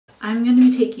I'm going to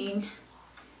be taking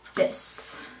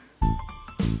this.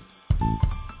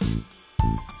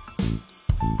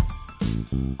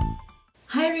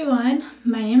 Hi everyone,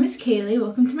 my name is Kaylee.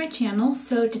 Welcome to my channel.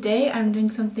 So today I'm doing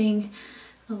something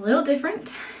a little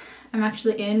different. I'm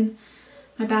actually in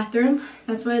my bathroom.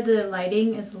 That's why the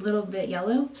lighting is a little bit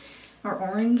yellow or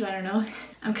orange, I don't know.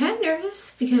 I'm kind of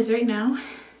nervous because right now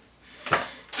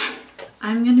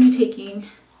I'm going to be taking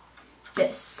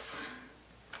this.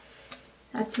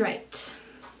 That's right.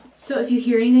 So if you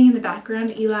hear anything in the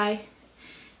background, Eli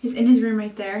is in his room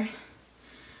right there.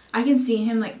 I can see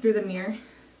him like through the mirror,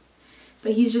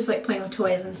 but he's just like playing with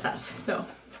toys and stuff. So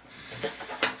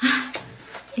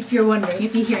if you're wondering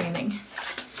if you hear anything.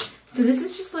 So this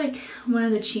is just like one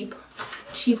of the cheap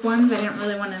ones. I didn't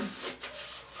really want to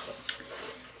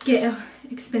get an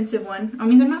expensive one. I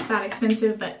mean, they're not that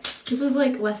expensive, but this was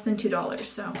like less than $2,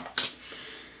 so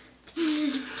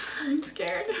I'm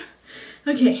scared.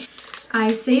 Okay, I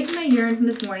saved my urine from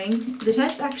this morning. The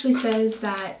test actually says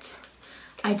that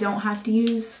I don't have to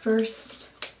use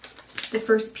the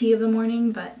first pee of the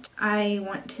morning, but I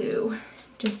want to,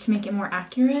 just to make it more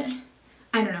accurate.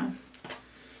 I don't know.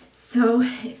 So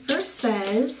it first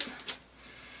says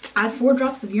add 4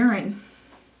 drops of urine.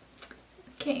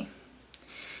 Okay.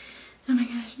 Oh my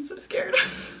gosh, I'm so scared.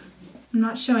 I'm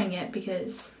not showing it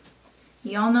because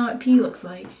y'all know what pee looks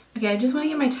like. Okay, I just want to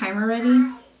get my timer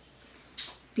ready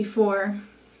before.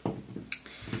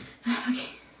 Okay,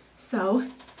 so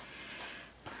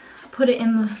put it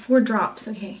in the 4 drops.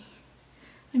 Okay,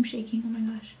 I'm shaking. Oh my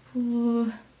gosh.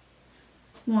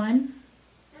 1,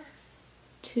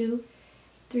 2,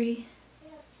 3,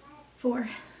 4.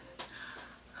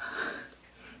 Oh,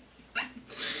 this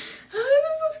is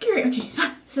so scary. Okay,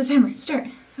 so timer, start.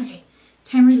 Okay,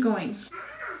 timer's going.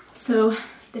 So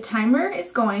the timer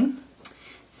is going.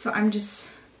 So I'm just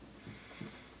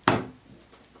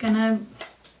gonna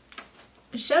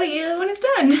show you when it's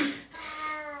done.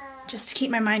 Just to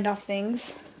keep my mind off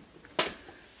things.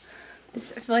 I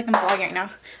feel like I'm vlogging right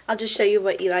now. I'll just show you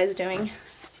what Eli's doing.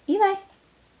 Eli!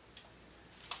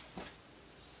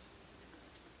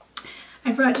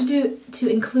 I forgot to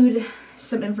include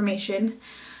some information.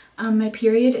 My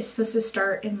period is supposed to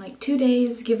start in like 2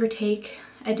 days, give or take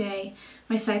a day.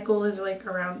 My cycle is like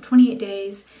around 28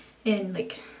 days, and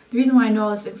like the reason why I know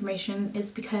all this information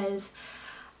is because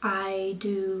I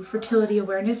do fertility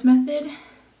awareness method,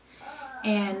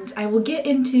 and I will get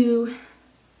into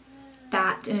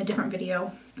that in a different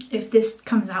video if this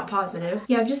comes out positive.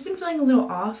 Yeah, I've just been feeling a little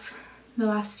off the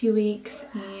last few weeks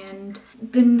and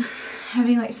been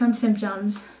having like some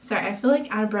symptoms. Sorry, I feel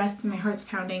like out of breath and my heart's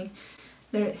pounding.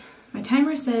 My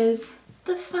timer says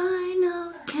the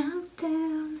final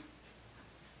countdown.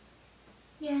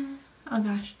 Yeah. Oh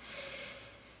gosh.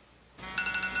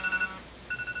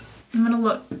 I'm gonna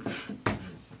look.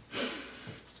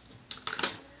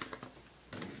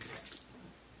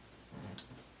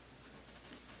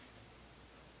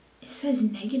 It says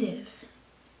negative.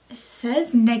 It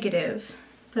says negative,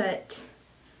 but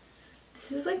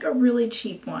this is like a really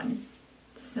cheap one.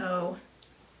 So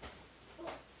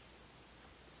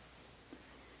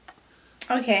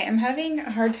okay, I'm having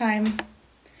a hard time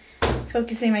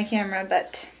focusing my camera,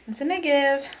 but it's a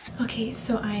negative. Okay,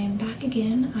 so I am back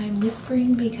again. I'm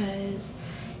whispering because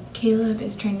Caleb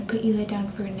is trying to put Eli down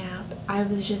for a nap. I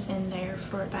was just in there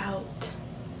for about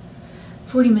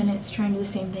 40 minutes trying to do the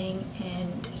same thing,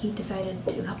 and he decided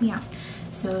to help me out.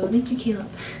 So thank you, Caleb.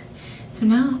 So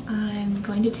now I'm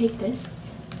going to take this.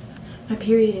 My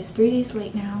period is 3 days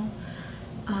late now.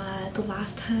 The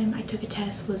last time I took a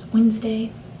test was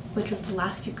Wednesday, which was the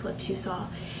last few clips you saw,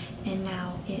 and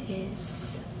now it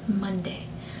is Monday.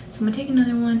 So I'm gonna take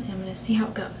another one and I'm gonna see how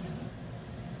it goes.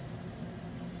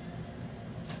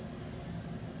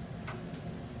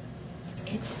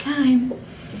 It's time.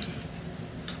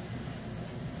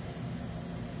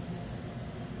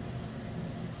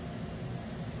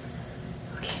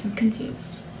 Okay, I'm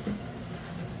confused.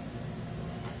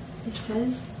 It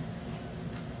says,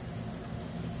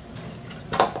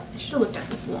 I should have looked at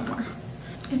this a little more.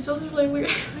 It feels really weird.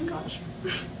 Oh my gosh.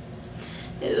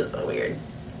 It is so weird.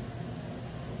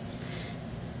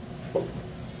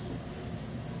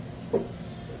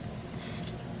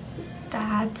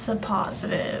 That's a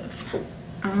positive.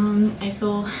 I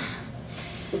feel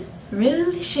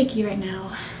really shaky right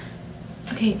now.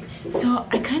 Okay, so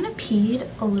I kind of peed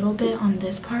a little bit on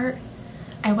this part.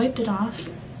 I wiped it off.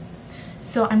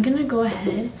 So I'm gonna go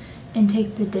ahead and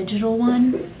take the digital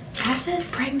one. That says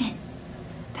pregnant.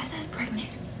 That says pregnant.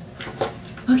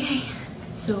 Okay,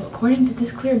 so according to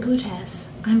this Clear Blue test,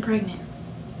 I'm pregnant.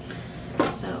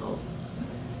 So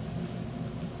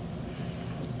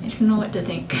I don't know what to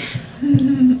think.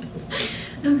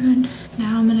 Oh god.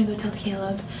 Now I'm gonna go tell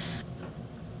Caleb.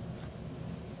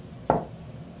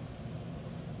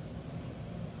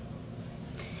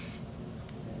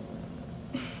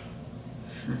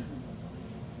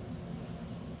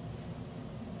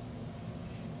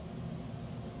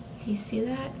 Do you see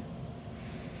that?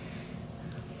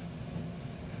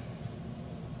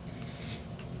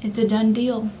 It's a done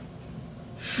deal.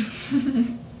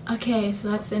 Okay,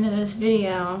 so that's the end of this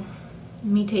video.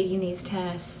 Me taking these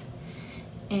tests.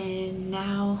 And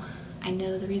now I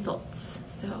know the results,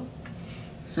 so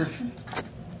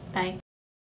bye.